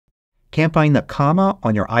Can't find the comma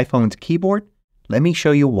on your iPhone's keyboard? Let me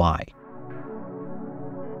show you why.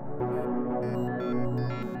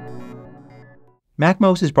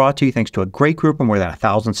 MACMOST is brought to you thanks to a great group of more than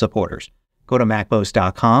 1,000 supporters. Go to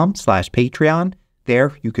macmost.com/Patreon.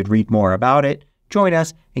 There you could read more about it, join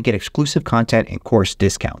us, and get exclusive content and course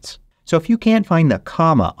discounts. So if you can't find the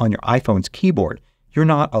comma on your iPhone's keyboard, you're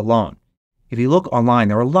not alone. If you look online,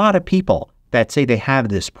 there are a lot of people that say they have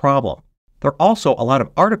this problem. There are also a lot of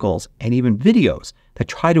articles and even videos that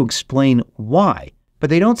try to explain why, but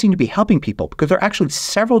they don't seem to be helping people because there are actually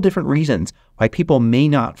several different reasons why people may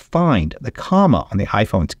not find the comma on the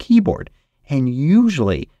iPhone's keyboard. And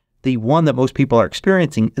usually the one that most people are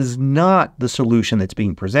experiencing is not the solution that's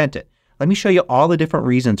being presented. Let me show you all the different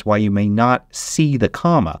reasons why you may not see the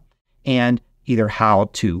comma and either how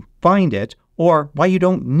to find it or why you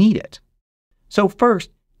don't need it. So first,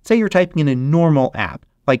 say you're typing in a normal app.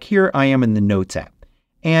 Like here I am in the Notes app.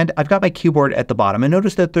 And I've got my keyboard at the bottom and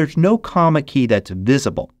notice that there's no comma key that's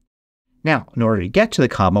visible. Now, in order to get to the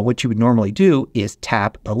comma, what you would normally do is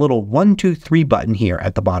tap the little 1, 2, 3 button here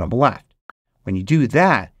at the bottom left. When you do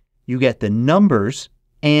that, you get the numbers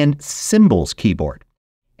and symbols keyboard.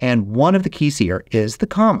 And one of the keys here is the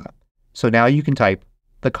comma. So now you can type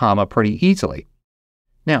the comma pretty easily.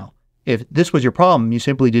 Now, if this was your problem, you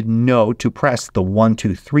simply didn't know to press the 1,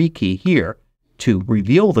 2, 3 key here to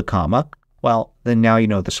reveal the comma, well, then now you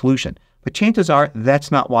know the solution. But chances are that's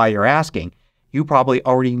not why you're asking. You probably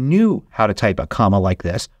already knew how to type a comma like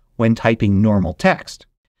this when typing normal text.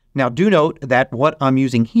 Now do note that what I'm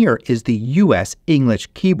using here is the US English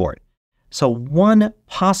keyboard. So one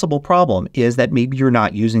possible problem is that maybe you're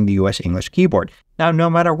not using the US English keyboard. Now no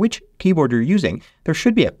matter which keyboard you're using, there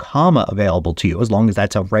should be a comma available to you as long as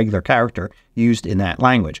that's a regular character used in that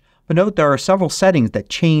language. But note there are several settings that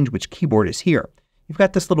change which keyboard is here. You've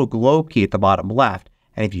got this little globe key at the bottom left,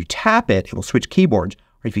 and if you tap it, it will switch keyboards.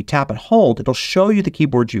 Or if you tap and hold, it'll show you the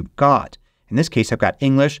keyboards you've got. In this case, I've got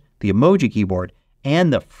English, the emoji keyboard,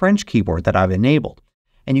 and the French keyboard that I've enabled.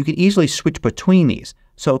 And you can easily switch between these.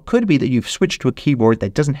 So it could be that you've switched to a keyboard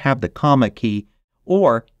that doesn't have the comma key,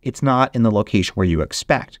 or it's not in the location where you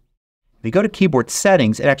expect. If you go to keyboard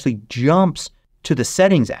settings, it actually jumps to the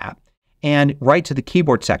settings app and right to the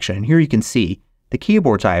keyboard section. And here you can see the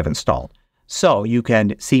keyboards I have installed. So you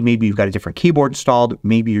can see maybe you've got a different keyboard installed,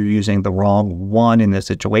 maybe you're using the wrong one in this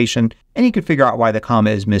situation, and you can figure out why the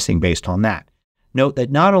comma is missing based on that. Note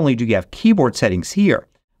that not only do you have keyboard settings here,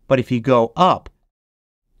 but if you go up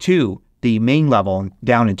to the main level and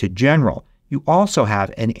down into general, you also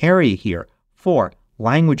have an area here for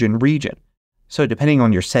language and region. So depending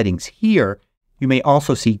on your settings here, you may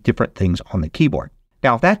also see different things on the keyboard.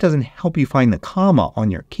 Now if that doesn't help you find the comma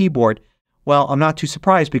on your keyboard, well, I'm not too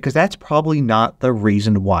surprised because that's probably not the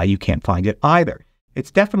reason why you can't find it either. It's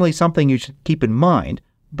definitely something you should keep in mind,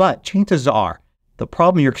 but chances are the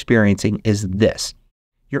problem you're experiencing is this.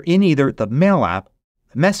 You're in either the Mail app,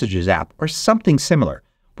 the Messages app, or something similar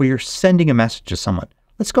where you're sending a message to someone.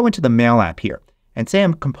 Let's go into the Mail app here and say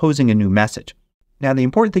I'm composing a new message. Now the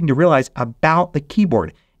important thing to realize about the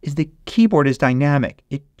keyboard is the keyboard is dynamic.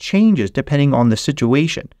 It changes depending on the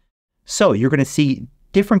situation. So you're going to see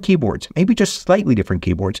different keyboards, maybe just slightly different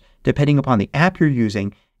keyboards, depending upon the app you're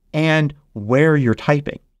using and where you're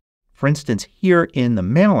typing. For instance, here in the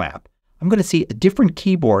Mail app, I'm going to see a different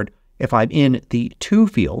keyboard if I'm in the To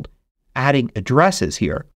field, adding addresses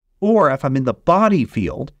here, or if I'm in the Body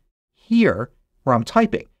field here where I'm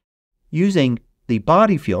typing. Using the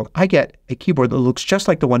Body field, I get a keyboard that looks just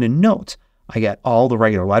like the one in Notes. I get all the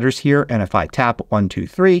regular letters here, and if I tap 1, 2,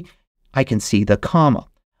 3, I can see the comma.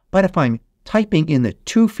 But if I'm typing in the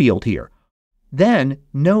To field here, then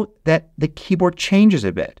note that the keyboard changes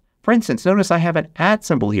a bit. For instance, notice I have an @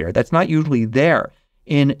 symbol here that's not usually there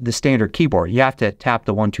in the standard keyboard. You have to tap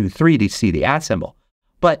the 1, 2, 3 to see the @ symbol.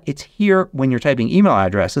 But it's here when you're typing email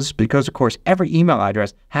addresses because, of course, every email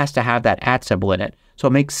address has to have that @ symbol in it. So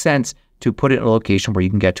it makes sense to put it in a location where you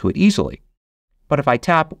can get to it easily. But if I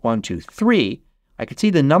tap 1, 2, 3, I can see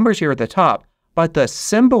the numbers here at the top, but the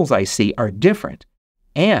symbols I see are different.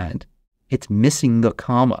 And it's missing the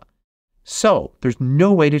comma. So there's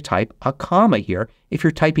no way to type a comma here if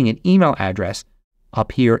you're typing an email address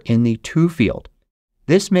up here in the To field.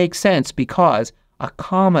 This makes sense because a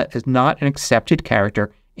comma is not an accepted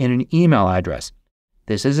character in an email address.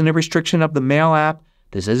 This isn't a restriction of the Mail app.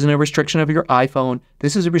 This isn't a restriction of your iPhone.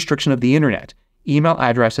 This is a restriction of the internet. Email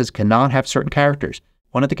addresses cannot have certain characters.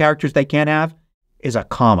 One of the characters they can't have is a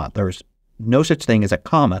comma. There's no such thing as a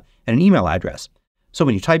comma in an email address. So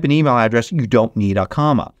when you type an email address, you don't need a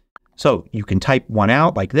comma. So you can type one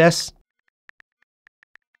out like this,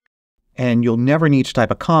 and you'll never need to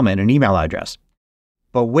type a comma in an email address.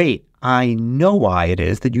 But wait, I know why it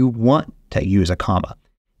is that you want to use a comma.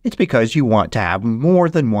 It's because you want to have more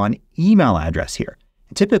than one email address here.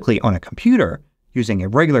 And typically on a computer, using a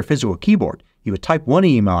regular physical keyboard, you would type one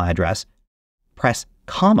email address, press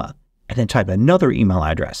comma, and then type another email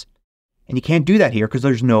address. And you can't do that here because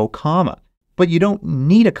there's no comma. But you don't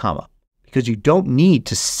need a comma because you don't need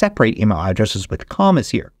to separate email addresses with commas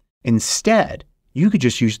here. Instead, you could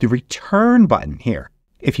just use the return button here.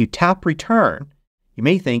 If you tap return, you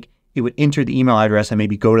may think it would enter the email address and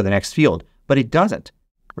maybe go to the next field, but it doesn't.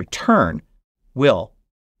 Return will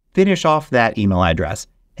finish off that email address,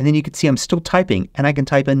 and then you can see I'm still typing and I can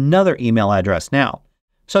type another email address now.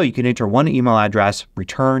 So you can enter one email address,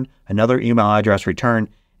 return, another email address, return,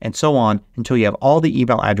 and so on until you have all the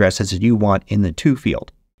email addresses that you want in the to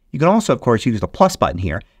field. You can also, of course, use the plus button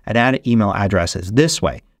here and add email addresses this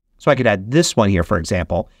way. So I could add this one here, for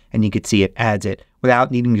example, and you could see it adds it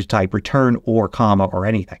without needing to type return or comma or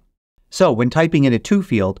anything. So when typing in a to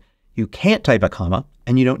field, you can't type a comma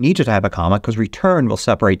and you don't need to type a comma because return will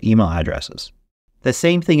separate email addresses. The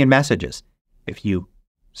same thing in messages. If you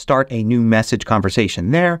start a new message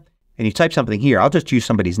conversation there and you type something here, I'll just use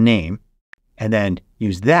somebody's name and then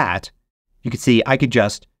use that. You can see I could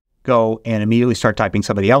just go and immediately start typing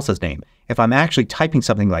somebody else's name. If I'm actually typing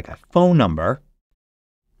something like a phone number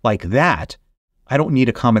like that, I don't need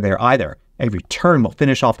a comma there either. A return will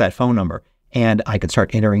finish off that phone number and I can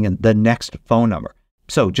start entering in the next phone number.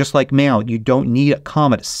 So just like mail, you don't need a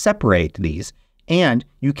comma to separate these, and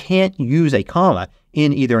you can't use a comma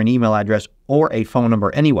in either an email address or a phone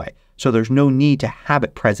number anyway. So there's no need to have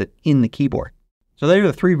it present in the keyboard. So there are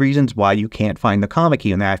the three reasons why you can't find the comma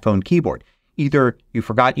key on the iPhone keyboard. Either you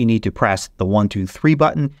forgot you need to press the 1, 2, 3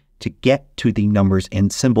 button to get to the numbers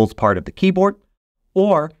and symbols part of the keyboard,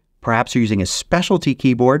 or perhaps you're using a specialty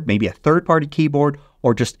keyboard, maybe a third-party keyboard,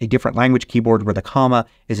 or just a different language keyboard where the comma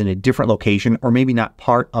is in a different location or maybe not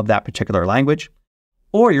part of that particular language.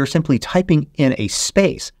 Or you're simply typing in a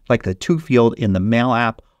space like the to field in the Mail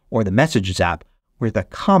app or the Messages app where the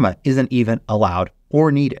comma isn't even allowed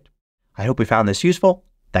or needed. I hope you found this useful.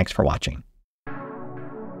 Thanks for watching.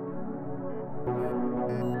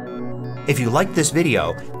 If you liked this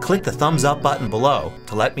video, click the thumbs up button below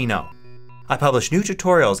to let me know. I publish new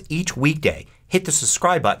tutorials each weekday. Hit the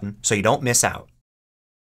subscribe button so you don't miss out.